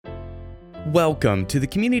Welcome to the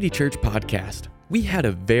Community Church Podcast. We had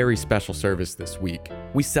a very special service this week.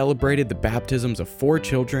 We celebrated the baptisms of 4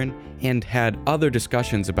 children and had other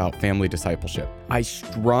discussions about family discipleship. I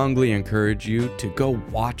strongly encourage you to go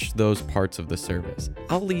watch those parts of the service.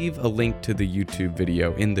 I'll leave a link to the YouTube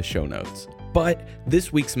video in the show notes. But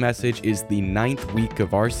this week's message is the 9th week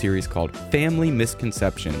of our series called Family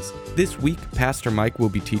Misconceptions. This week, Pastor Mike will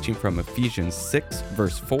be teaching from Ephesians 6,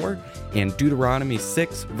 verse 4, and Deuteronomy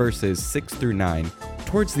 6, verses 6 through 9.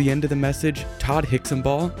 Towards the end of the message, Todd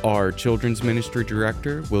Hicksonball, our children's ministry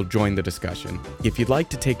director, will join the discussion. If you'd like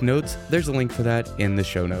to take notes, there's a link for that in the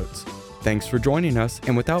show notes. Thanks for joining us,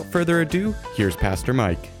 and without further ado, here's Pastor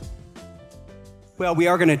Mike. Well, we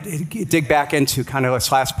are going to dig back into kind of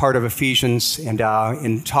this last part of Ephesians and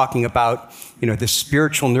in talking about, the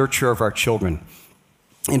spiritual nurture of our children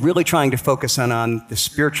and really trying to focus on the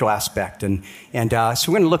spiritual aspect. And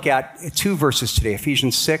so we're going to look at 2 verses today,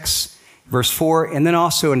 Ephesians 6, verse 4, and then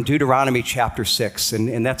also in Deuteronomy chapter 6.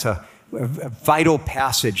 And that's a vital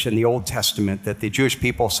passage in the Old Testament that the Jewish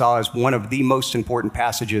people saw as one of the most important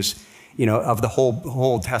passages, of the whole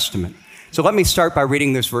Old Testament. So let me start by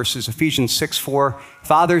reading those verses. Ephesians 6:4.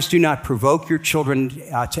 Fathers, do not provoke your children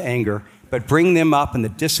to anger, but bring them up in the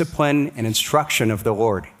discipline and instruction of the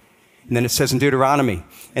Lord. And then it says in Deuteronomy,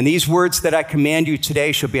 and these words that I command you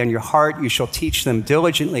today shall be on your heart. You shall teach them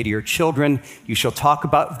diligently to your children. You shall talk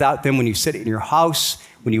about them when you sit in your house,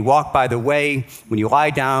 when you walk by the way, when you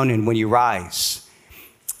lie down, and when you rise.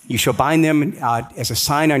 You shall bind them as a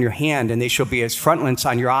sign on your hand, and they shall be as frontlets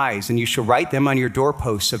on your eyes, and you shall write them on your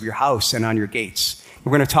doorposts of your house and on your gates. We're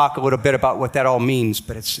going to talk a little bit about what that all means,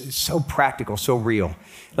 but it's so practical, so real.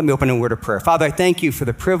 Let me open in a word of prayer. Father, I thank you for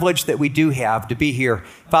the privilege that we do have to be here.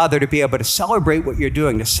 Father, to be able to celebrate what you're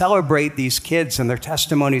doing, to celebrate these kids and their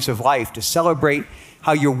testimonies of life, to celebrate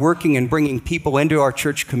how you're working and bringing people into our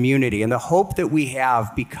church community, and the hope that we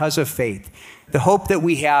have because of faith. The hope that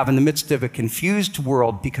we have in the midst of a confused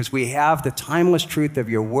world because we have the timeless truth of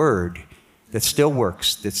your word that still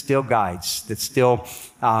works, that still guides, that still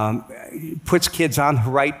puts kids on the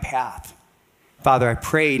right path. Father, I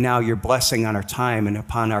pray now your blessing on our time and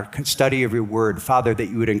upon our study of your word. Father, that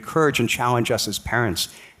you would encourage and challenge us as parents,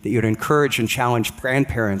 that you would encourage and challenge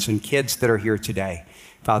grandparents and kids that are here today.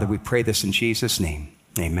 Father, we pray this in Jesus' name.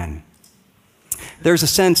 Amen. There's a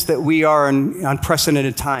sense that we are in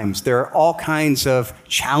unprecedented times. There are all kinds of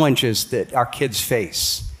challenges that our kids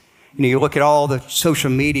face. You look at all the social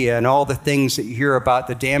media and all the things that you hear about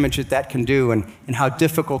the damage that can do and how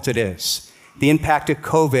difficult it is. The impact of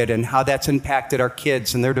COVID and how that's impacted our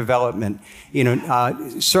kids and their development.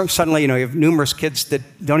 Suddenly, you have numerous kids that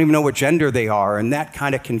don't even know what gender they are and that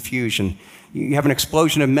kind of confusion. You have an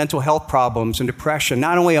explosion of mental health problems and depression,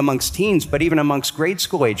 not only amongst teens, but even amongst grade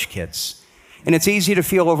school age kids. And it's easy to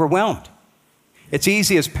feel overwhelmed. It's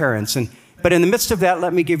easy as parents. But in the midst of that,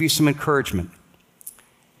 let me give you some encouragement.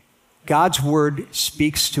 God's word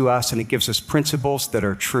speaks to us and it gives us principles that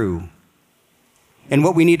are true. And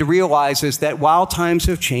what we need to realize is that while times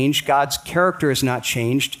have changed, God's character has not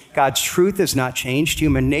changed, God's truth has not changed,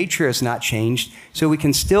 human nature has not changed. So we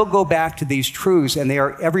can still go back to these truths, and they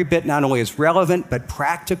are every bit not only as relevant, but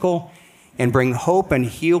practical and bring hope and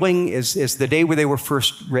healing as the day where they were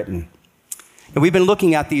first written. And we've been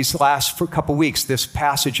looking at these last couple weeks, this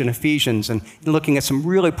passage in Ephesians, and looking at some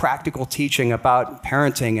really practical teaching about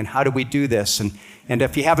parenting and how do we do this. And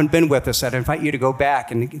if you haven't been with us, I'd invite you to go back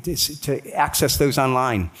and to access those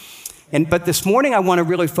online. But this morning, I want to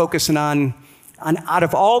really focus on out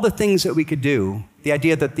of all the things that we could do, the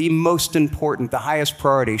idea that the most important, the highest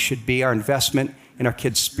priority should be our investment in our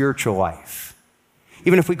kids' spiritual life.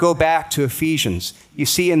 Even if we go back to Ephesians, you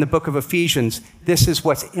see in the book of Ephesians, this is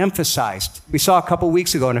what's emphasized. We saw a couple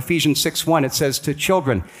weeks ago in Ephesians 6:1, it says to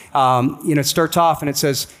children, it starts off and it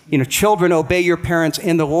says, children, obey your parents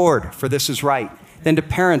in the Lord, for this is right. Then to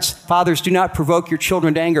parents, fathers, do not provoke your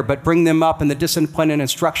children to anger, but bring them up in the discipline and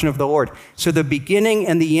instruction of the Lord. So the beginning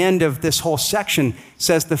and the end of this whole section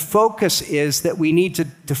says the focus is that we need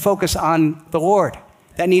to focus on the Lord.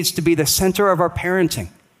 That needs to be the center of our parenting.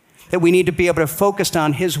 That we need to be able to focus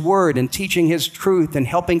on his word and teaching his truth and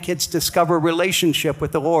helping kids discover a relationship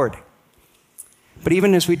with the Lord. But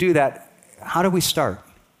even as we do that, how do we start?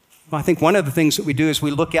 Well, I think one of the things that we do is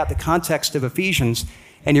we look at the context of Ephesians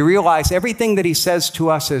and you realize everything that he says to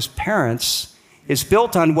us as parents is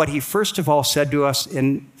built on what he first of all said to us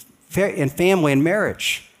in family and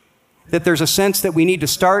marriage. That there's a sense that we need to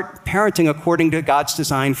start parenting according to God's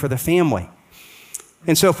design for the family.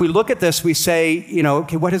 And so if we look at this, we say,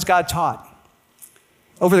 okay, what has God taught?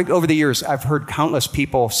 Over the years, I've heard countless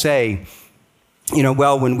people say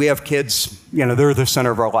well, when we have kids, they're the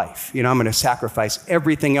center of our life. I'm going to sacrifice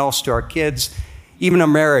everything else to our kids, even a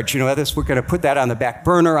marriage. We're going to put that on the back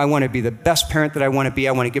burner. I want to be the best parent that I want to be.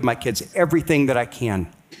 I want to give my kids everything that I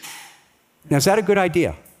can. Now, is that a good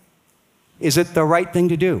idea? Is it the right thing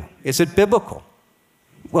to do? Is it biblical?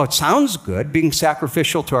 Well, it sounds good, being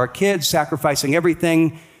sacrificial to our kids, sacrificing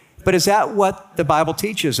everything. But is that what the Bible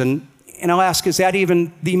teaches? And I'll ask, is that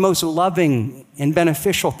even the most loving and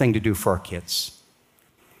beneficial thing to do for our kids?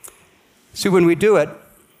 See, when we do it,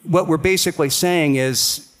 what we're basically saying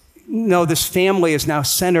is, no, this family is now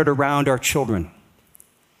centered around our children.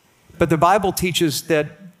 But the Bible teaches that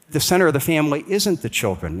the center of the family isn't the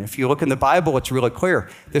children. If you look in the Bible, it's really clear.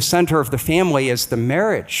 The center of the family is the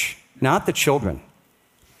marriage, not the children.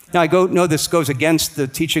 Now, I know this goes against the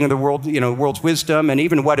teaching of the world, world's wisdom, and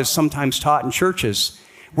even what is sometimes taught in churches.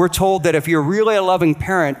 We're told that if you're really a loving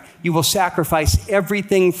parent, you will sacrifice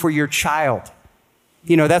everything for your child.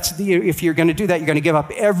 If you're going to do that, you're going to give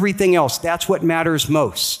up everything else. That's what matters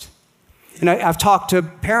most. And I've talked to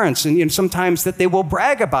parents, and sometimes that they will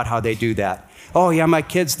brag about how they do that. Oh, yeah, my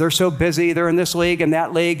kids, they're so busy. They're in this league and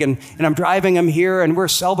that league, and I'm driving them here, and we're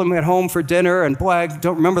seldom at home for dinner. And boy, I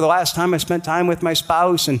don't remember the last time I spent time with my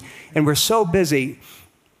spouse, and we're so busy.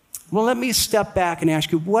 Well, let me step back and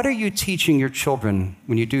ask you, what are you teaching your children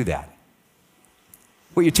when you do that?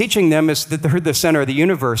 What you're teaching them is that they're the center of the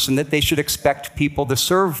universe and that they should expect people to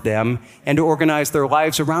serve them and to organize their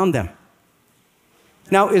lives around them.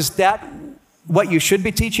 Now, is that what you should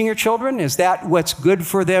be teaching your children? Is that what's good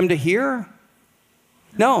for them to hear?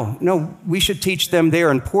 No, we should teach them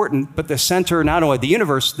they're important, but the center, not only of the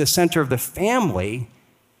universe, the center of the family,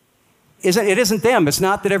 it isn't them. It's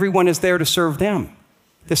not that everyone is there to serve them.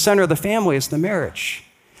 The center of the family is the marriage.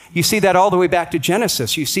 You see that all the way back to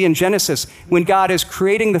Genesis. You see in Genesis, when God is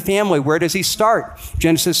creating the family, where does he start?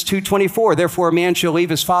 Genesis 2:24, therefore a man shall leave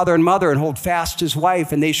his father and mother and hold fast his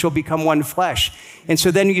wife, and they shall become one flesh. And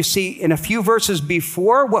so then you see in a few verses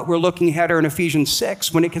before what we're looking at are in Ephesians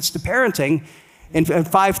 6, when it gets to parenting, in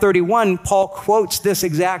 5:31, Paul quotes this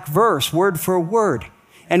exact verse, word for word.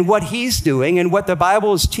 And what he's doing and what the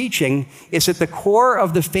Bible is teaching is that the core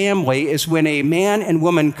of the family is when a man and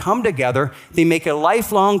woman come together, they make a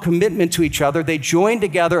lifelong commitment to each other, they join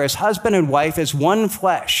together as husband and wife, as one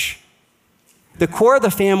flesh. The core of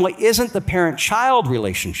the family isn't the parent-child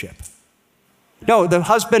relationship. No, the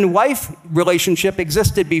husband-wife relationship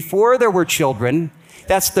existed before there were children.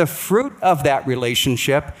 That's the fruit of that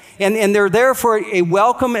relationship. And they're there for a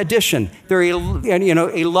welcome addition. They're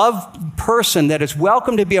a loved person that is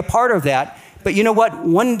welcome to be a part of that. But you know what?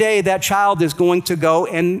 One day that child is going to go,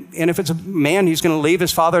 and if it's a man, he's going to leave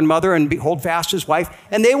his father and mother and hold fast his wife,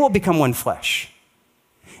 and they will become one flesh.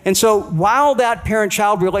 And so while that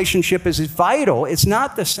parent-child relationship is vital, it's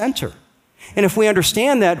not the center. And if we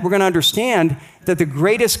understand that, we're going to understand that the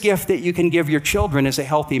greatest gift that you can give your children is a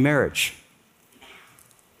healthy marriage.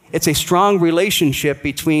 It's a strong relationship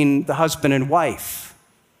between the husband and wife.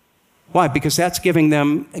 Why? Because that's giving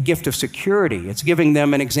them a gift of security. It's giving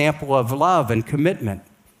them an example of love and commitment.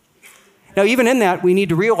 Now, even in that, we need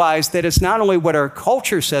to realize that it's not only what our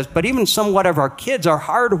culture says, but even somewhat of our kids are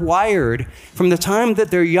hardwired from the time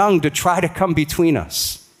that they're young to try to come between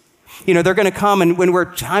us. They're going to come, and when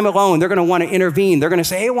we're time alone, they're going to want to intervene. They're going to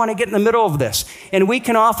say, hey, I want to get in the middle of this. And we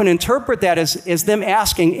can often interpret that as them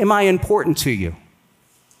asking, am I important to you?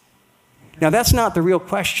 Now, that's not the real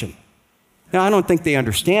question. Now, I don't think they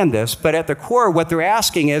understand this, but at the core, what they're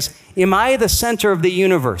asking is, am I the center of the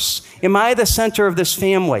universe? Am I the center of this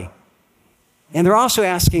family? And they're also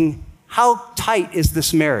asking, how tight is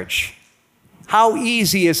this marriage? How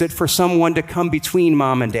easy is it for someone to come between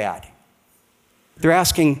mom and dad? They're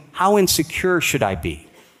asking, how insecure should I be?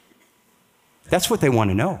 That's what they want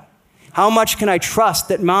to know. How much can I trust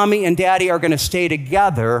that mommy and daddy are going to stay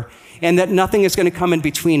together and that nothing is going to come in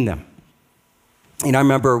between them? And I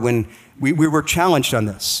remember when we were challenged on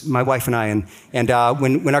this, my wife and I, and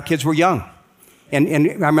when our kids were young. And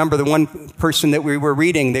I remember the one person that we were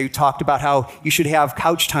reading, they talked about how you should have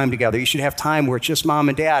couch time together. You should have time where it's just mom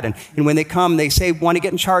and dad. And when they come, they say, want to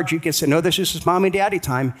get in charge. You can say, no, this is just mom and daddy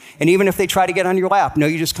time. And even if they try to get on your lap, no,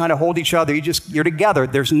 you just kind of hold each other. You're together.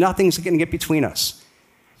 There's nothing that's going to get between us.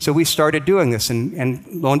 So we started doing this, and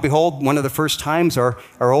lo and behold, one of the first times, our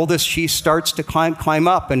oldest, she starts to climb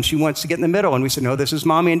up, and she wants to get in the middle. And we said, no, this is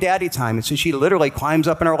mommy and daddy time. And so she literally climbs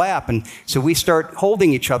up in our lap. And so we start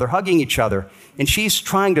holding each other, hugging each other. And she's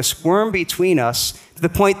trying to squirm between us to the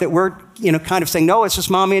point that we're, kind of saying, no, it's just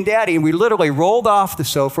mommy and daddy. And we literally rolled off the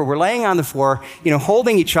sofa. We're laying on the floor,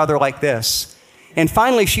 holding each other like this. And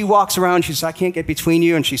finally, she walks around. She says, I can't get between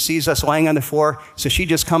you. And she sees us laying on the floor. So she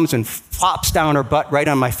just comes and flops down her butt right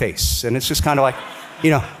on my face. And it's just kind of like,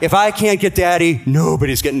 if I can't get daddy,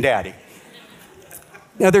 nobody's getting daddy.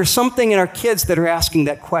 Now, there's something in our kids that are asking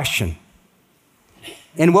that question.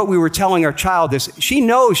 And what we were telling our child is, she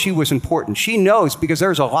knows she was important. She knows because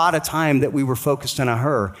there's a lot of time that we were focused on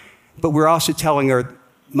her. But we're also telling her,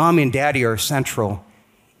 Mommy and Daddy are central.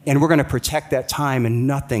 And we're going to protect that time, and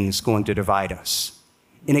nothing's going to divide us.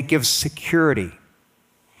 And it gives security.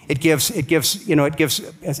 It gives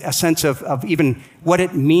a sense of even what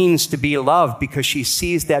it means to be loved, because she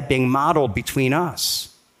sees that being modeled between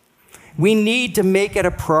us. We need to make it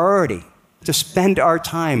a priority to spend our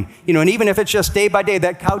time, and even if it's just day by day,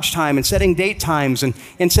 that couch time and setting date times and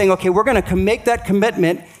saying, okay, we're going to make that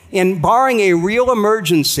commitment, and barring a real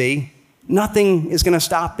emergency, nothing is going to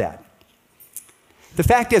stop that. The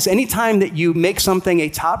fact is, anytime that you make something a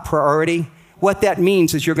top priority, what that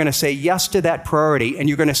means is you're going to say yes to that priority, and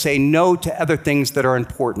you're going to say no to other things that are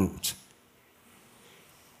important.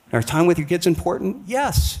 Are time with your kids important?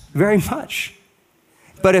 Yes, very much.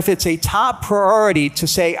 But if it's a top priority to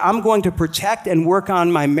say, I'm going to protect and work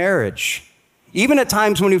on my marriage, even at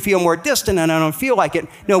times when we feel more distant and I don't feel like it,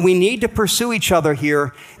 no, we need to pursue each other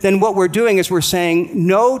here, then what we're doing is we're saying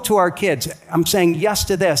no to our kids. I'm saying yes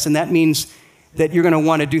to this, and that means that you're going to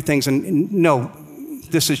want to do things, and no,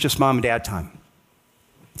 this is just mom and dad time.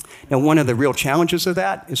 Now, one of the real challenges of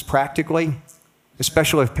that is practically,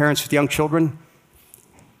 especially with parents with young children,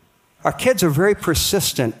 our kids are very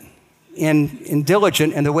persistent and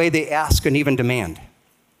diligent in the way they ask and even demand.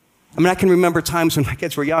 I mean, I can remember times when my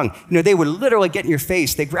kids were young, they would literally get in your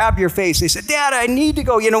face. They grab your face. They said, Dad, I need to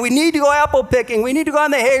go. We need to go apple picking. We need to go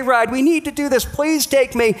on the hayride. We need to do this. Please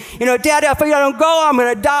take me. Dad, if I don't go, I'm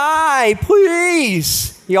going to die.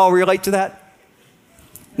 Please. You all relate to that?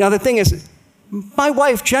 Now, the thing is, my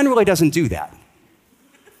wife generally doesn't do that.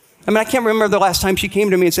 I mean, I can't remember the last time she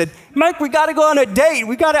came to me and said, Mike, we got to go on a date.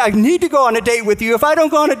 I need to go on a date with you. If I don't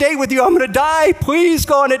go on a date with you, I'm going to die. Please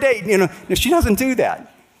go on a date. She doesn't do that.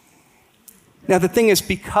 Now, the thing is,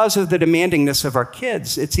 because of the demandingness of our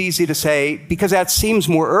kids, it's easy to say, because that seems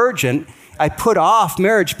more urgent, I put off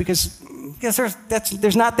marriage because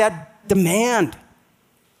there's not that demand.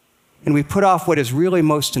 And we put off what is really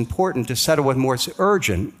most important to settle with more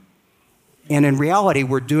urgent. And in reality,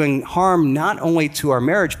 we're doing harm not only to our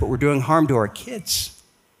marriage, but we're doing harm to our kids.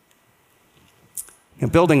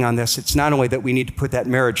 And building on this, it's not only that we need to put that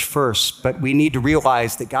marriage first, but we need to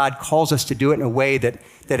realize that God calls us to do it in a way that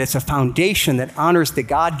it's a foundation that honors the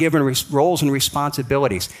God-given roles and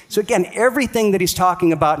responsibilities. So again, everything that he's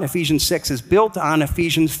talking about in Ephesians 6 is built on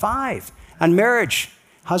Ephesians 5, on marriage.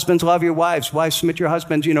 Husbands, love your wives. Wives, submit to your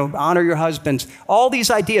husbands. Honor your husbands. All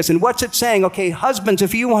these ideas. And what's it saying? Okay, husbands,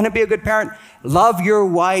 if you want to be a good parent, love your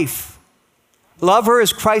wife. Love her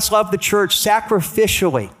as Christ loved the church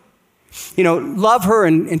sacrificially. Love her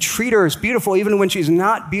and treat her as beautiful even when she's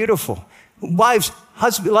not beautiful. Wives,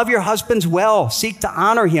 love your husbands well. Seek to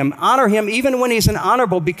honor him. Honor him even when he's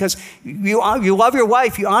unhonorable, because you love your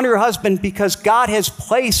wife. You honor your husband because God has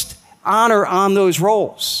placed honor on those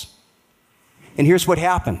roles. And here's what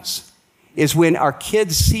happens, is when our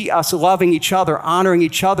kids see us loving each other, honoring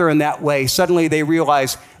each other in that way, suddenly they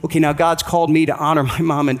realize, okay, now God's called me to honor my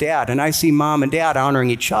mom and dad, and I see mom and dad honoring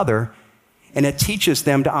each other, and it teaches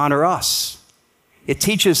them to honor us. It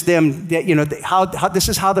teaches them that, how this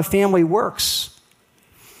is how the family works.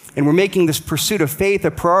 And we're making this pursuit of faith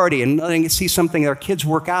a priority and letting it see something that our kids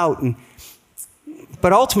work out.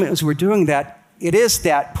 But ultimately, as we're doing that, it is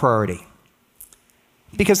that priority.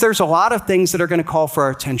 Because there's a lot of things that are going to call for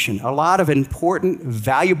our attention, a lot of important,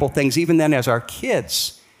 valuable things, even then as our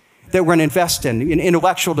kids, that we're going to invest in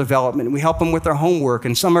intellectual development. We help them with their homework,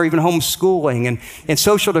 and some are even homeschooling, and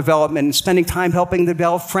social development, and spending time helping them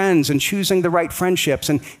develop friends and choosing the right friendships,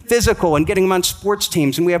 and physical, and getting them on sports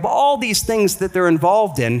teams. And we have all these things that they're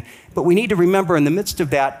involved in, but we need to remember in the midst of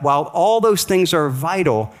that, while all those things are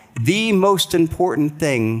vital, the most important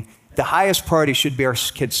thing, the highest priority should be our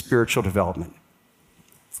kids' spiritual development.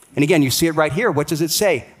 And again, you see it right here. What does it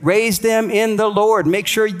say? Raise them in the Lord. Make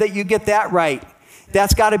sure that you get that right.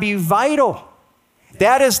 That's got to be vital.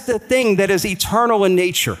 That is the thing that is eternal in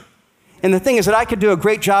nature. And the thing is that I could do a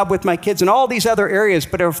great job with my kids in all these other areas,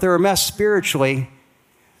 but if they're a mess spiritually,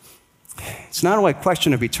 it's not only a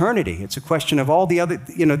question of eternity, it's a question of all the other,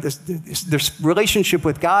 this relationship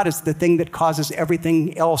with God is the thing that causes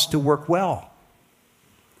everything else to work well.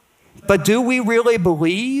 But do we really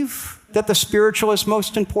believe that the spiritual is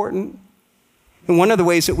most important? And one of the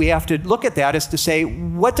ways that we have to look at that is to say,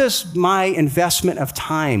 what does my investment of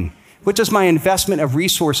time What does my investment of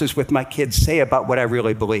resources with my kids say about what I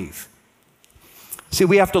really believe? See,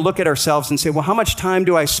 we have to look at ourselves and say, well, how much time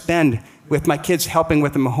do I spend with my kids helping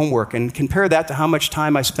with them homework? And compare that to how much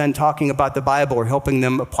time I spend talking about the Bible or helping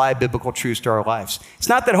them apply biblical truths to our lives. It's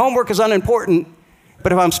not that homework is unimportant,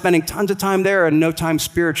 but if I'm spending tons of time there and no time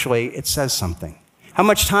spiritually, it says something. How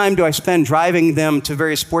much time do I spend driving them to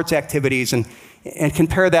various sports activities, and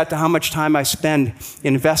compare that to how much time I spend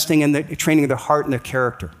investing in training their heart and their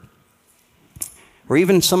character? Or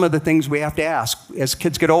even some of the things we have to ask as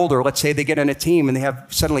kids get older. Let's say they get in a team and they have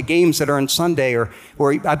suddenly games that are on Sunday, or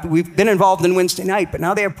we've been involved in Wednesday night, but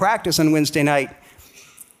now they have practice on Wednesday night.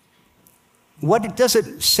 What does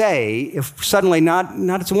it say if suddenly not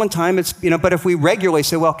it's one time, it's, but if we regularly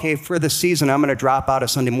say, well, okay, for this season, I'm going to drop out of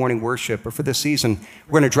Sunday morning worship, or for this season,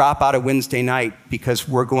 we're going to drop out of Wednesday night because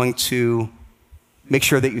we're going to make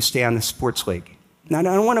sure that you stay on the sports league. Now, I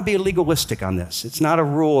don't want to be legalistic on this. It's not a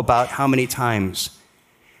rule about how many times.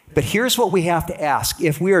 But here's what we have to ask.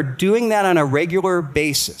 If we are doing that on a regular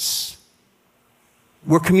basis,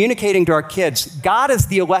 we're communicating to our kids, God is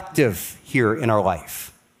the elective here in our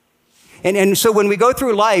life. And so when we go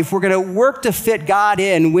through life, we're going to work to fit God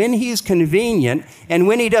in when he's convenient and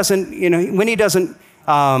when he doesn't,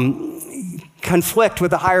 conflict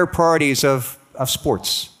with the higher priorities of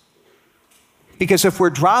sports. Because if we're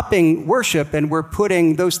dropping worship and we're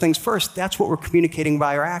putting those things first, that's what we're communicating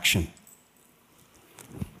by our action.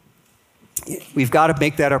 We've got to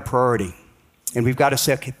make that our priority. And we've got to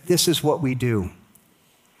say, okay, this is what we do.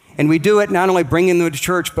 And we do it not only bringing them to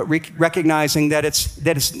church, but recognizing that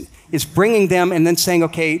it's bringing them and then saying,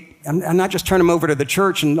 okay, I'm not just turning them over to the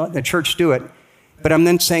church and let the church do it, but I'm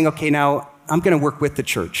then saying, okay, now I'm going to work with the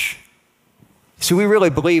church. So we really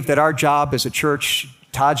believe that our job as a church,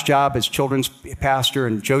 Todd's job as children's pastor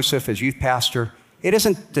and Joseph as youth pastor, it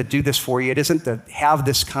isn't to do this for you. It isn't to have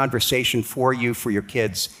this conversation for you, for your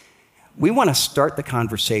kids. We want to start the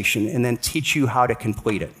conversation and then teach you how to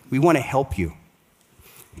complete it. We want to help you.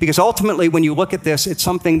 Because ultimately, when you look at this, it's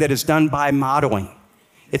something that is done by modeling.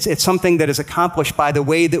 It's something that is accomplished by the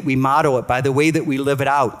way that we model it, by the way that we live it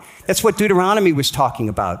out. That's what Deuteronomy was talking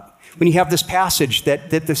about. When you have this passage that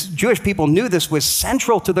the Jewish people knew this was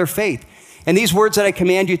central to their faith. And these words that I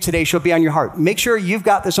command you today shall be on your heart. Make sure you've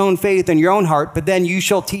got this own faith in your own heart, but then you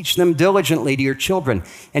shall teach them diligently to your children.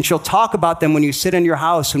 And shall talk about them when you sit in your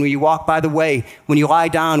house and when you walk by the way, when you lie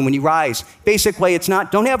down, when you rise. Basically, it's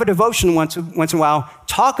not, don't have a devotion once in a while.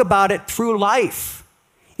 Talk about it through life.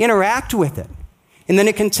 Interact with it. And then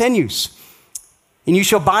it continues. And you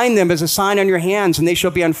shall bind them as a sign on your hands, and they shall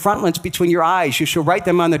be on frontlets between your eyes. You shall write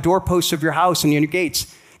them on the doorposts of your house and in your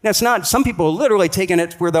gates. Now, it's not, some people are literally taking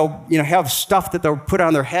it where they'll, have stuff that they'll put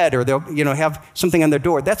on their head, or they'll, have something on their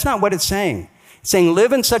door. That's not what it's saying. It's saying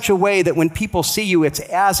live in such a way that when people see you, it's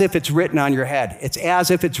as if it's written on your head. It's as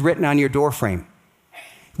if it's written on your doorframe.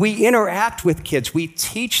 We interact with kids. We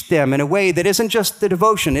teach them in a way that isn't just the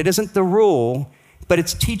devotion. It isn't the rule, but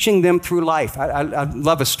it's teaching them through life. I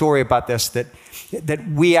love a story about this that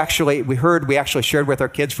we actually shared with our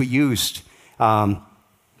kids. We used.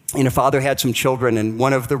 A father had some children, and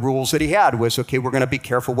one of the rules that he had was, okay, we're going to be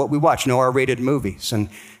careful what we watch, no R-rated movies. And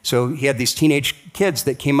so he had these teenage kids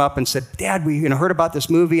that came up and said, Dad, we heard about this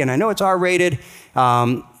movie, and I know it's R-rated,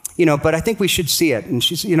 but I think we should see it. And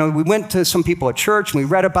she's, we went to some people at church, and we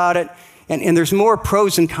read about it, and there's more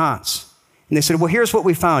pros and cons. And they said, well, here's what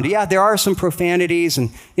we found. Yeah, there are some profanities, and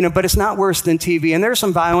but it's not worse than TV. And there's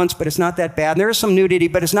some violence, but it's not that bad. And there's some nudity,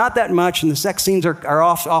 but it's not that much. And the sex scenes are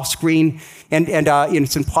off screen, and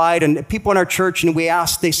it's implied. And people in our church, and we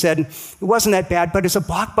asked, they said, it wasn't that bad, but it's a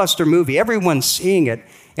blockbuster movie. Everyone's seeing it.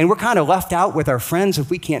 And we're kind of left out with our friends if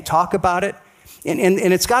we can't talk about it. And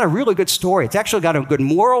it's got a really good story. It's actually got a good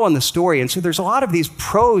moral in the story. And so there's a lot of these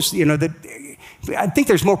pros, that I think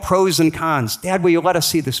there's more pros than cons. Dad, will you let us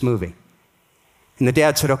see this movie? And the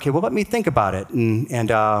dad said, okay, well, let me think about it. And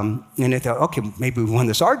they thought, okay, maybe we won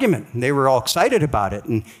this argument. And they were all excited about it.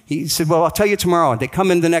 And he said, well, I'll tell you tomorrow. And they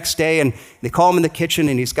come in the next day, and they call him in the kitchen,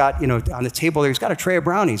 and he's got, on the table there, he's got a tray of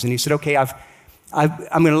brownies. And he said, okay, I'm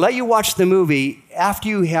going to let you watch the movie after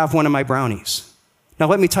you have one of my brownies. Now,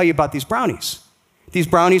 let me tell you about these brownies. These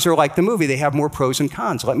brownies are like the movie. They have more pros and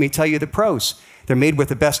cons. Let me tell you the pros. They're made with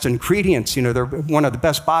the best ingredients. They're one of the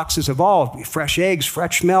best boxes of all. Fresh eggs,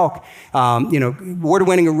 fresh milk,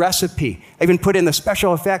 award-winning recipe. I even put in the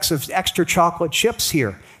special effects of extra chocolate chips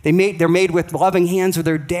here. They're made with loving hands of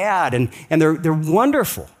their dad, and they're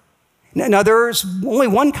wonderful. Now, there's only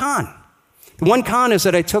one con. The one con is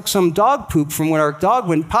that I took some dog poop from when our dog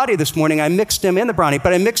went potty this morning. I mixed them in the brownie,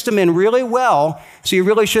 but I mixed them in really well, so you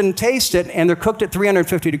really shouldn't taste it. And they're cooked at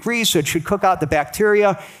 350 degrees, so it should cook out the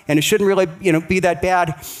bacteria, and it shouldn't really, be that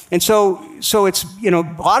bad. And so it's, a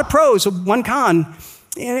lot of pros, one con.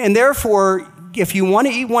 And therefore, if you want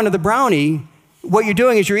to eat one of the brownie, what you're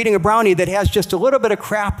doing is you're eating a brownie that has just a little bit of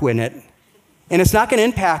crap in it, and it's not going to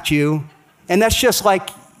impact you. And that's just like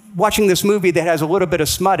watching this movie that has a little bit of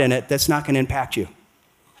smut in it that's not going to impact you.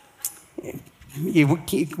 You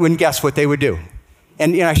wouldn't guess what they would do.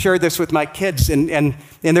 And I shared this with my kids, and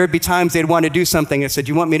there would be times they'd want to do something. I said,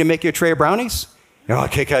 "You want me to make you a tray of brownies?"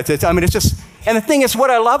 Okay, it's just, and the thing is, what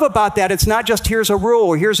I love about that, it's not just here's a rule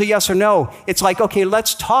or here's a yes or no. It's like, okay,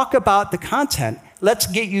 let's talk about the content. Let's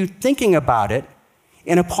get you thinking about it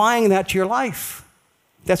and applying that to your life.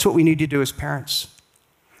 That's what we need to do as parents.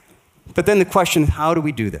 But then the question, how do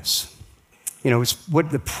we do this? It's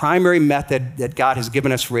what the primary method that God has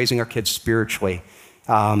given us for raising our kids spiritually.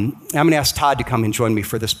 I'm going to ask Todd to come and join me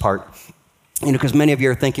for this part. Because many of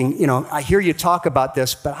you are thinking, I hear you talk about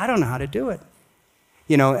this, but I don't know how to do it.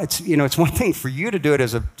 It's one thing for you to do it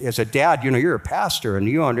as a dad. You're a pastor and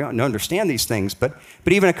you don't understand these things. But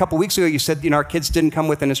even a couple weeks ago, you said, our kids didn't come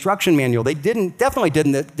with an instruction manual. They definitely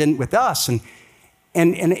didn't with us.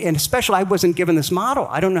 And especially, I wasn't given this model.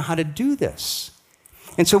 I don't know how to do this.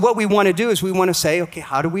 And so what we want to do is we want to say, okay,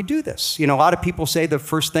 how do we do this? A lot of people say the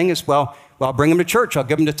first thing is, well, I'll bring them to church. I'll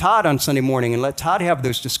give them to Todd on Sunday morning and let Todd have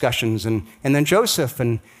those discussions. And then Joseph.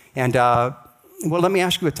 And well, let me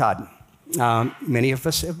ask you, Todd. Many of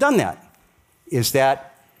us have done that. Is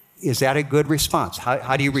that a good response?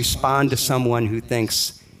 How do you respond to someone who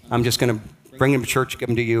thinks, I'm just going to bring them to church, give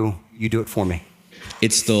them to you, you do it for me?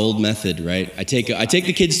 It's the old method, right? I take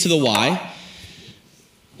the kids to the Y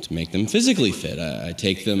to make them physically fit. I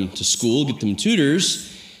take them to school, get them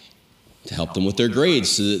tutors to help them with their grades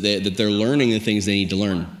so that they're learning the things they need to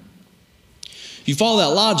learn. If you follow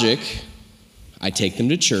that logic, I take them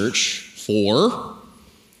to church for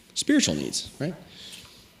spiritual needs, right?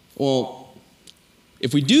 Well,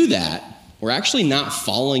 if we do that, we're actually not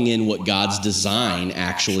following in what God's design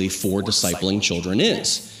actually for discipling children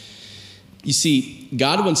is. You see,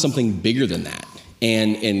 God wants something bigger than that.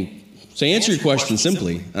 And so to answer your question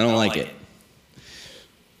simply, I don't like it.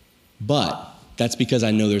 But that's because I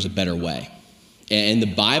know there's a better way. And the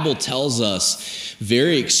Bible tells us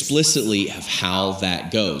very explicitly of how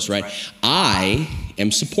that goes, right? I am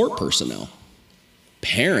support personnel.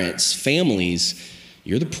 Parents, families,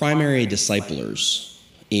 you're the primary disciplers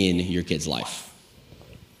in your kid's life.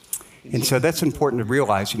 And so that's important to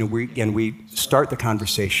realize. We start the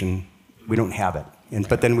conversation, we don't have it.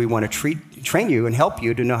 But then we want to train you and help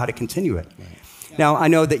you to know how to continue it. Right. Now, I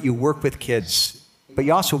know that you work with kids, but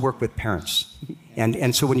you also work with parents.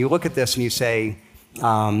 And so when you look at this and you say,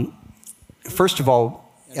 first of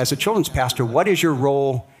all, as a children's pastor, what is your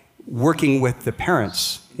role working with the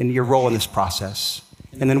parents and your role in this process?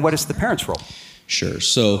 And then what is the parents' role? Sure.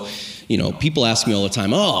 So, people ask me all the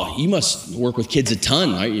time, oh, you must work with kids a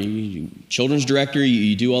ton, right? You're children's director,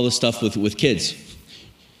 you do all this stuff with kids.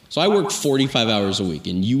 So I work 45 hours a week,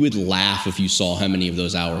 and you would laugh if you saw how many of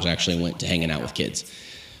those hours actually went to hanging out with kids.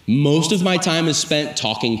 Most of my time is spent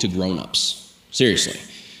talking to grown-ups. Seriously.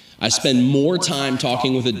 I spend more time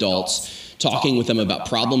talking with adults, talking with them about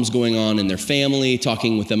problems going on in their family,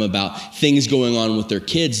 talking with them about things going on with their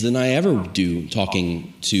kids than I ever do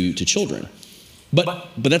talking to children. But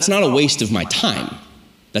that's not a waste of my time.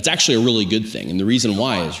 That's actually a really good thing. And the reason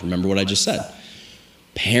why is, remember what I just said.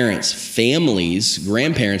 Parents, families,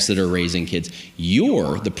 grandparents that are raising kids,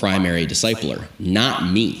 you're the primary discipler,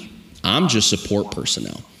 not me. I'm just support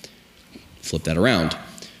personnel. Flip that around.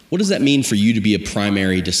 What does that mean for you to be a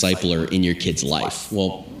primary discipler in your kid's life?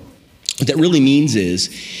 Well, what that really means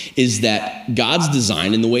is that God's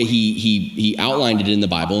design and the way he outlined it in the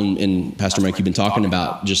Bible, and Pastor Mike, you've been talking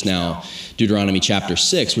about just now, Deuteronomy chapter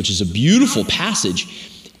 6, which is a beautiful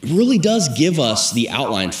passage, really does give us the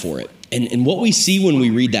outline for it. And what we see when we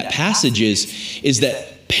read that passage is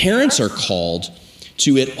that parents are called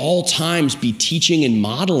to at all times be teaching and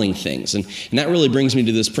modeling things. And that really brings me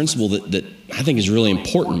to this principle that I think is really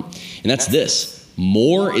important. And that's this: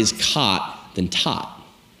 more is caught than taught.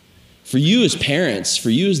 For you as parents, for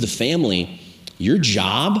you as the family, your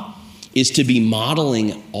job is to be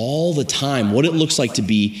modeling all the time what it looks like to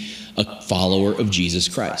be a follower of Jesus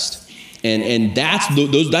Christ. And that's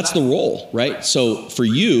the role, right? So for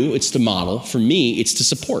you, it's to model. For me, it's to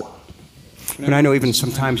support. And I know even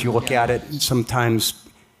sometimes you look at it, sometimes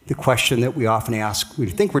the question that we often ask, we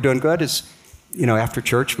think we're doing good, is, after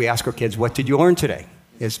church, we ask our kids, what did you learn today?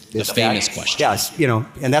 Is the famous question. Yes,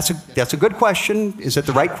 and that's a good question. Is it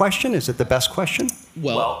the right question? Is it the best question?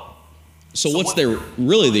 Well, so what's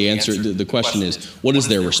the answer? The question is, what is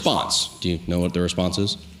their response? Do you know what their response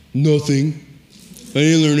is? Nothing. I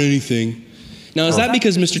didn't learn anything. Now, is that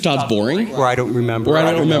because Mr. Todd's boring? Or I don't remember. Or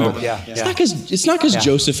I don't remember. Yeah. It's not because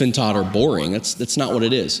Joseph and Todd are boring. That's not what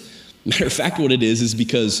it is. Matter of fact, what it is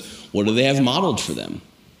because what do they have modeled for them?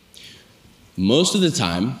 Most of the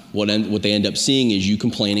time, what they end up seeing is you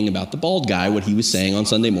complaining about the bald guy, what he was saying on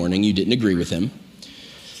Sunday morning. You didn't agree with him.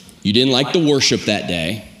 You didn't like the worship that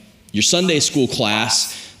day. Your Sunday school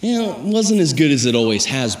class wasn't as good as it always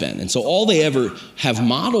has been. And so all they ever have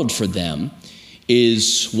modeled for them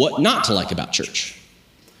is what not to like about church.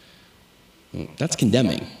 That's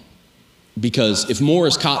condemning. Because if more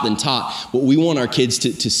is caught than taught, what we want our kids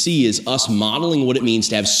to see is us modeling what it means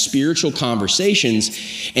to have spiritual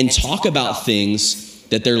conversations and talk about things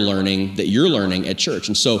that they're learning, that you're learning at church.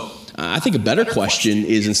 And so I think a better question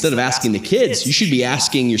is, instead of asking the kids, you should be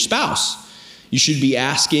asking your spouse. You should be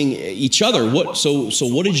asking each other, so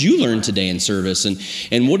what did you learn today in service?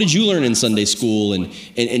 And what did you learn in Sunday school?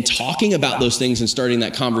 And talking about those things and starting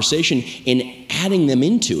that conversation and adding them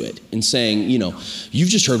into it and saying, you've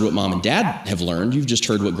just heard what mom and dad have learned. You've just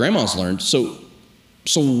heard what grandma's learned. So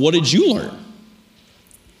what did you learn?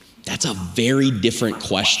 That's a very different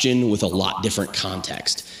question with a lot different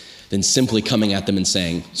context than simply coming at them and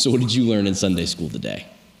saying, so what did you learn in Sunday school today?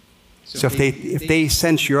 So if they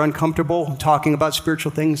sense you're uncomfortable talking about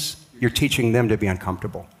spiritual things, you're teaching them to be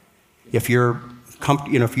uncomfortable. If you're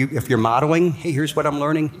modeling, hey, here's what I'm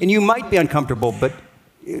learning, and you might be uncomfortable, but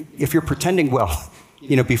if you're pretending well,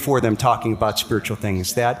 before them talking about spiritual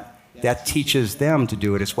things, that teaches them to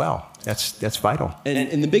do it as well. That's vital.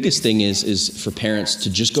 And the biggest thing is for parents to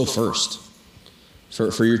just go first.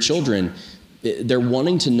 For your children, they're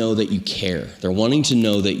wanting to know that you care. They're wanting to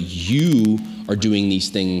know that you are doing these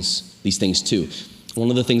things too. One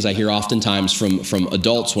of the things I hear oftentimes from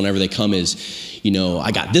adults whenever they come is,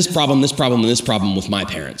 I got this problem, and this problem with my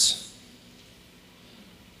parents.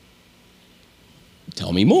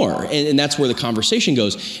 Tell me more. And that's where the conversation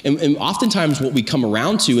goes. And oftentimes what we come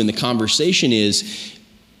around to in the conversation is,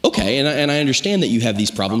 okay, and I understand that you have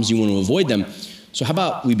these problems, you want to avoid them. So how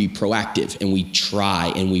about we be proactive and we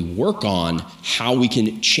try and we work on how we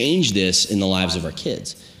can change this in the lives of our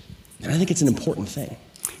kids. And I think it's an important thing.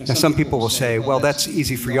 Now, some people will say, well, that's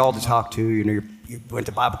easy for y'all to talk to. You went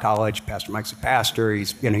to Bible college. Pastor Mike's a pastor.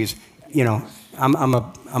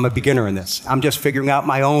 I'm a beginner in this. I'm just figuring out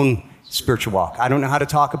my own spiritual walk. I don't know how to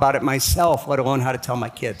talk about it myself, let alone how to tell my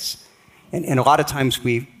kids. And a lot of times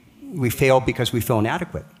we fail because we feel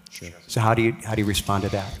inadequate. Sure. So how do you respond to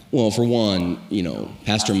that? Well, for one,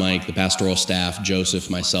 Pastor Mike, the pastoral staff, Joseph,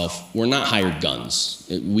 myself, we're not hired guns.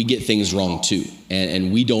 We get things wrong too,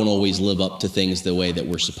 and we don't always live up to things the way that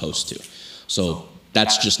we're supposed to. So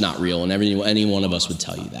that's just not real, and any one of us would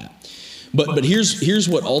tell you that. But here's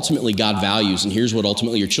what ultimately God values, and here's what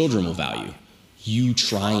ultimately your children will value: you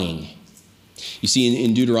trying. You see,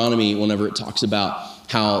 in Deuteronomy, whenever it talks about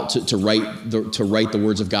how to write the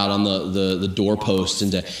words of God on the doorposts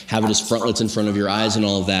and to have it as frontlets in front of your eyes and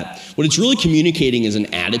all of that, what it's really communicating is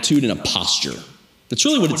an attitude and a posture. That's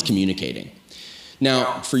really what it's communicating.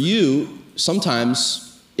 Now, for you,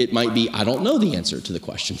 sometimes it might be, I don't know the answer to the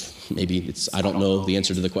question. Maybe it's, I don't know the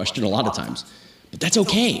answer to the question a lot of times. But that's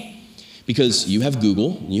okay, because you have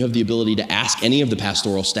Google, and you have the ability to ask any of the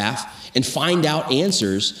pastoral staff and find out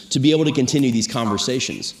answers to be able to continue these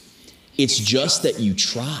conversations. It's just that you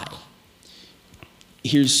try.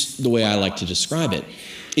 Here's the way I like to describe it,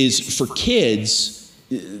 is for kids,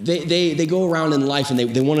 they go around in life and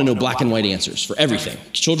they want to know black and white answers for everything.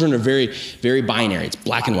 Children are very, very binary. It's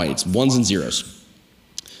black and white. It's ones and zeros.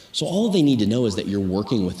 So all they need to know is that you're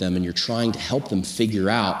working with them and you're trying to help them figure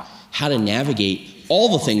out how to navigate all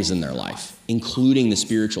the things in their life, including the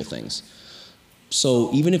spiritual things.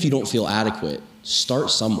 So even if you don't feel adequate,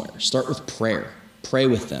 start somewhere. Start with prayer. Pray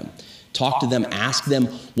with them. Talk to them. Ask them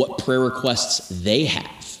what prayer requests they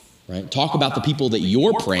have, right? Talk about the people that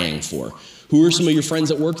you're praying for. Who are some of your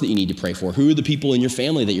friends at work that you need to pray for? Who are the people in your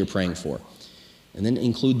family that you're praying for? And then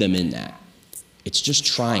include them in that. It's just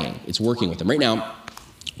trying. It's working with them. Right now,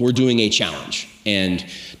 we're doing a challenge. And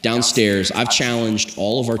downstairs, I've challenged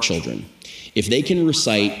all of our children. If they can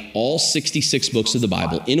recite all 66 books of the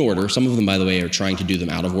Bible in order, some of them, by the way, are trying to do them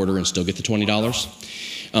out of order and still get the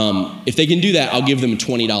 $20. If they can do that, I'll give them a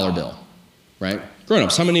 $20 bill, right?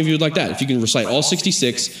 Grown-ups, how many of you would like that? If you can recite all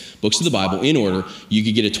 66 books of the Bible in order, you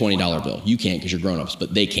could get a $20 bill. You can't because you're grown-ups,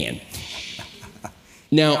 but they can.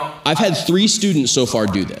 Now, I've had 3 students so far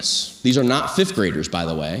do this. These are not 5th graders, by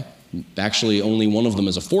the way. Actually, only one of them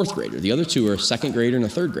is a fourth grader. The other two are a second grader and a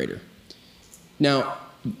third grader. Now,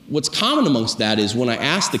 what's common amongst that is when I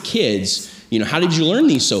ask the kids, how did you learn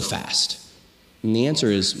these so fast? And the answer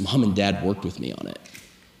is, Mom and Dad worked with me on it.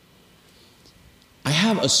 I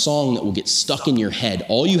have a song that will get stuck in your head.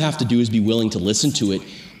 All you have to do is be willing to listen to it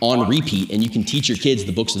on repeat, and you can teach your kids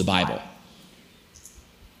the books of the Bible.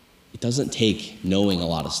 It doesn't take knowing a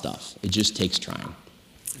lot of stuff. It just takes trying.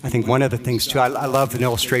 I think one of the things, too, I love an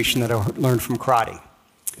illustration that I learned from karate.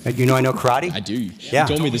 You know I know karate? I do. Yeah. You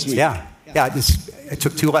told me this week. Yeah. It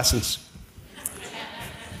took 2 lessons.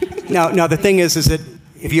 Now the thing is that,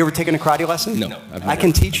 have you ever taken a karate lesson? No. I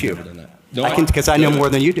can teach you. No, I can, because I know more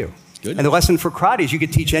than you do. Good. And the lesson for karate is you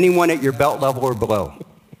could teach anyone at your belt level or below.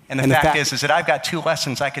 And the fact is that I've got 2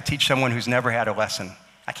 lessons I could teach someone who's never had a lesson.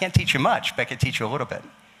 I can't teach you much, but I could teach you a little bit.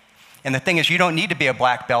 And the thing is, you don't need to be a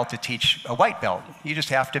black belt to teach a white belt. You just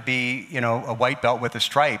have to be, a white belt with a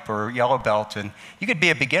stripe or a yellow belt, and you could be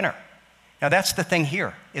a beginner. Now, that's the thing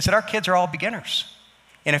here, is that our kids are all beginners.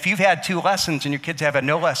 And if you've had 2 lessons and your kids have had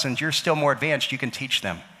no lessons, you're still more advanced, you can teach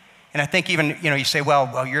them. And I think even, you say, well,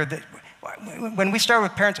 when we started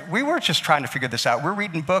with parents, we weren't just trying to figure this out. We're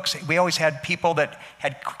reading books. We always had people that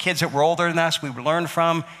had kids that were older than us, we would learn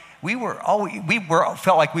from. We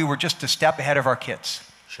felt like we were just a step ahead of our kids.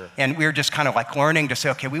 Sure. And we were just kind of like learning to say,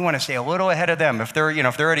 okay, we want to stay a little ahead of them. If they're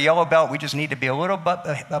at a yellow belt, we just need to be a little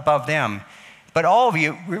above them. But all of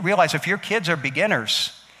you realize if your kids are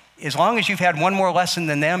beginners, as long as you've had one more lesson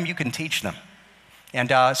than them, you can teach them. And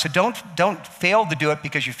so don't fail to do it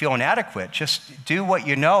because you feel inadequate. Just do what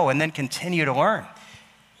you know and then continue to learn.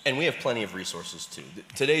 And we have plenty of resources too.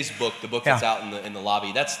 Today's book, the book that's out in the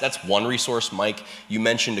lobby, that's one resource. Mike, you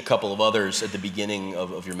mentioned a couple of others at the beginning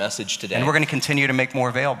of your message today. And we're going to continue to make more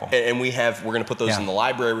available. And we're going to put those in the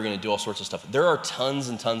library. We're going to do all sorts of stuff. There are tons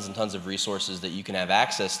and tons and tons of resources that you can have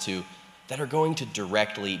access to that are going to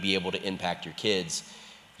directly be able to impact your kids.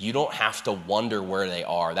 You don't have to wonder where they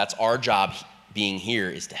are. That's our job being here,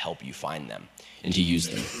 is to help you find them and to use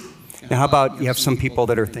them. Now, how about you have some people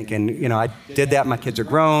that are thinking, I did that, my kids are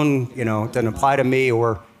grown, it doesn't apply to me,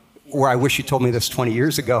 or I wish you told me this 20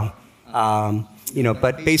 years ago.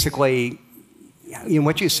 But basically,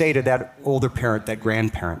 what you say to that older parent, that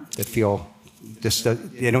grandparent that feel just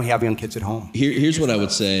they don't have young kids at home? Here's what I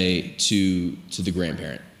would say to the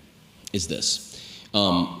grandparent is this.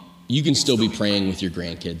 You can still be praying with your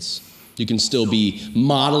grandkids. You can still be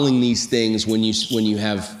modeling these things when you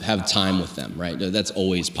have time with them, right? That's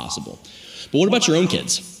always possible. But what about your own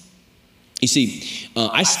kids? You see,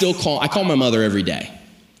 I call my mother every day.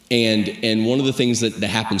 And one of the things that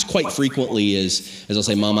happens quite frequently is I'll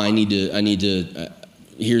say, Mama, I need to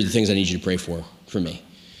here are the things I need you to pray for me.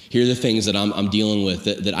 Here are the things that I'm dealing with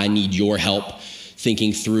that I need your help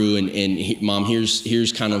thinking through. And Mom,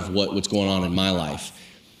 here's kind of what's going on in my life.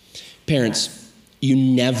 Parents, you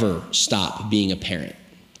never stop being a parent.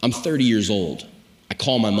 I'm 30 years old. I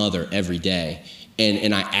call my mother every day,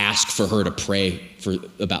 and I ask for her to pray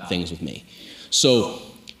about things with me. So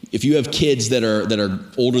if you have kids that are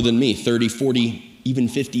older than me, 30, 40, even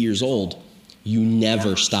 50 years old, you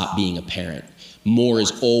never stop being a parent. More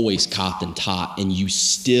is always caught than taught, and you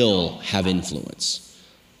still have influence.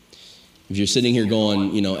 If you're sitting here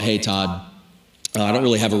going, hey, Todd, I don't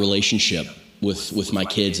really have a relationship with my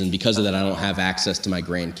kids, and because of that, I don't have access to my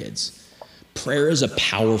grandkids. Prayer is a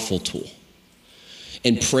powerful tool,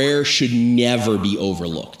 and prayer should never be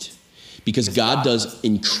overlooked because God does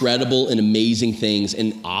incredible and amazing things,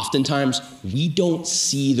 and oftentimes we don't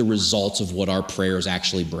see the results of what our prayers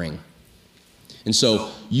actually bring. And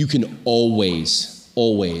so you can always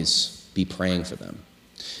be praying for them.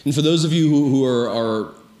 And for those of you who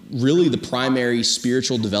are really the primary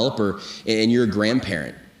spiritual developer and you're a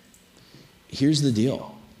grandparent, here's the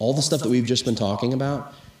deal. All the stuff that we've just been talking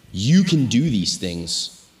about, you can do these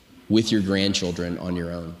things with your grandchildren on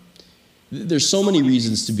your own. There's so many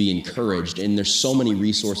reasons to be encouraged, and there's so many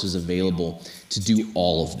resources available to do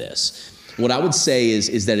all of this. What I would say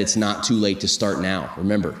is that it's not too late to start now.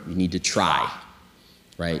 Remember, you need to try,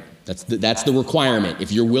 right? That's the requirement.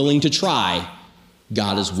 If you're willing to try,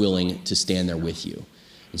 God is willing to stand there with you.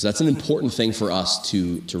 And so that's an important thing for us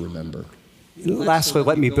to remember. Lastly,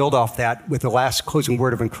 let me build off that with the last closing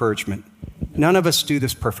word of encouragement. None of us do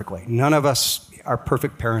this perfectly. None of us are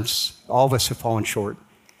perfect parents. All of us have fallen short.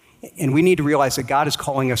 And we need to realize that God is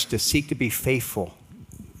calling us to seek to be faithful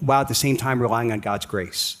while at the same time relying on God's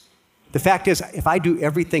grace. The fact is, if I do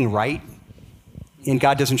everything right and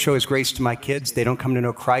God doesn't show his grace to my kids, they don't come to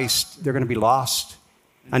know Christ, they're going to be lost.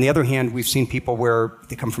 On the other hand, we've seen people where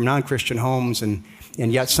they come from non-Christian homes and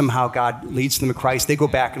yet somehow God leads them to Christ. They go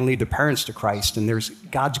back and lead their parents to Christ, and there's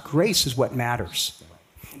God's grace is what matters.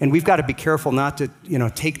 And we've got to be careful not to,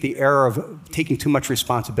 take the error of taking too much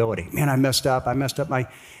responsibility. Man, I messed up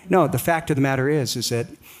No, the fact of the matter is that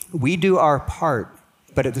we do our part,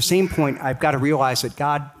 but at the same point, I've got to realize that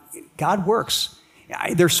God works.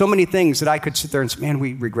 There's so many things that I could sit there and say, man,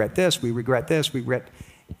 we regret this.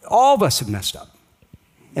 All of us have messed up.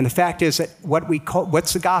 And the fact is that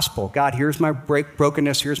what's the gospel? God, here's my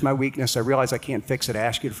brokenness, here's my weakness. I realize I can't fix it. I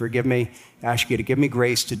ask you to forgive me. I ask you to give me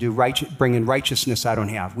grace to bring in righteousness I don't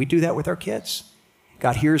have. We do that with our kids.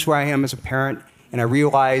 God, here's where I am as a parent, and I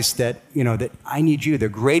realize that, that I need you. The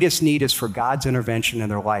greatest need is for God's intervention in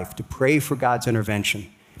their life, to pray for God's intervention.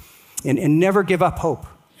 And never give up hope.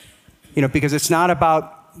 Because it's not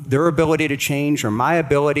about their ability to change or my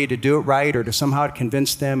ability to do it right or to somehow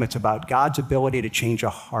convince them. It's about God's ability to change a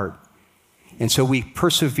heart. And so we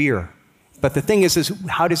persevere. But the thing is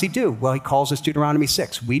how does he do? Well, he calls us Deuteronomy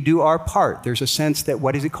 6. We do our part. There's a sense that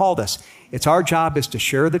what has he called us? It's our job is to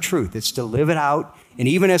share the truth. It's to live it out. And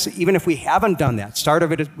even if we haven't done that, start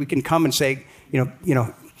of it, we can come and say, in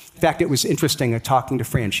fact, it was interesting talking to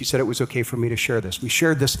Fran. She said it was okay for me to share this. We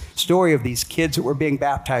shared this story of these kids that were being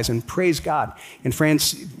baptized, and praise God. And Fran,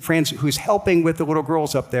 who's helping with the little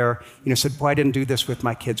girls up there, said, boy, I didn't do this with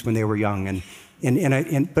my kids when they were young.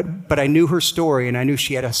 But I knew her story, and I knew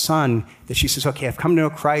she had a son that she says, okay, I've come to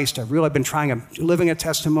know Christ. I've really been I'm living a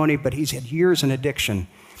testimony, but he's had years in addiction.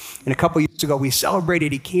 And a couple years ago, we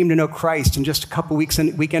celebrated. He came to know Christ. And just a couple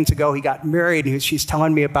weekends ago, he got married. And she's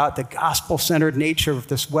telling me about the gospel-centered nature of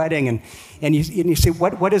this wedding. And you say,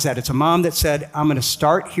 what is that? It's a mom that said, I'm going to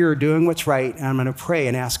start here doing what's right, and I'm going to pray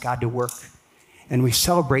and ask God to work. And we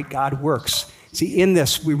celebrate God works. See, in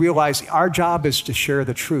this, we realize our job is to share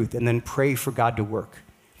the truth and then pray for God to work.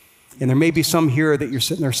 And there may be some here that you're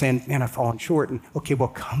sitting there saying, man, I've fallen short. And okay, well,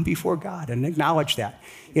 come before God and acknowledge that.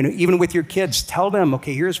 Even with your kids, tell them,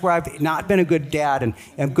 okay, here's where I've not been a good dad and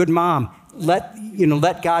a good mom. Let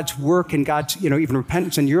God's work and God's, even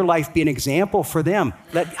repentance in your life be an example for them.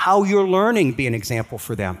 Let how you're learning be an example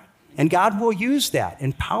for them. And God will use that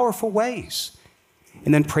in powerful ways.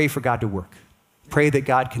 And then pray for God to work. Pray that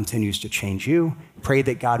God continues to change you. Pray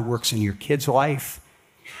that God works in your kids' life.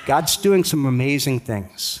 God's doing some amazing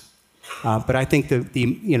things. But I think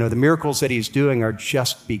the miracles that he's doing are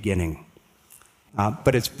just beginning.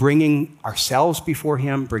 But it's bringing ourselves before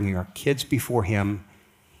him, bringing our kids before him,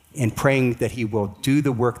 and praying that he will do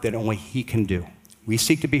the work that only he can do. We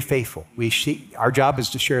seek to be faithful. Our job is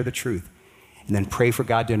to share the truth, and then pray for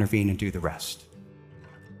God to intervene and do the rest.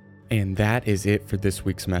 And that is it for this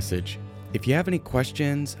week's message. If you have any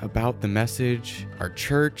questions about the message, our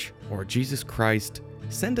church, or Jesus Christ,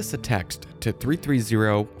 send us a text to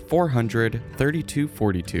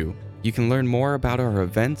 330-400-3242. You can learn more about our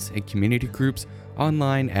events and community groups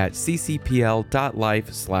online at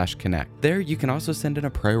ccpl.life/connect. There you can also send in a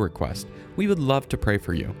prayer request. We would love to pray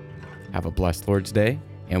for you. Have a blessed Lord's Day,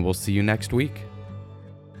 and we'll see you next week.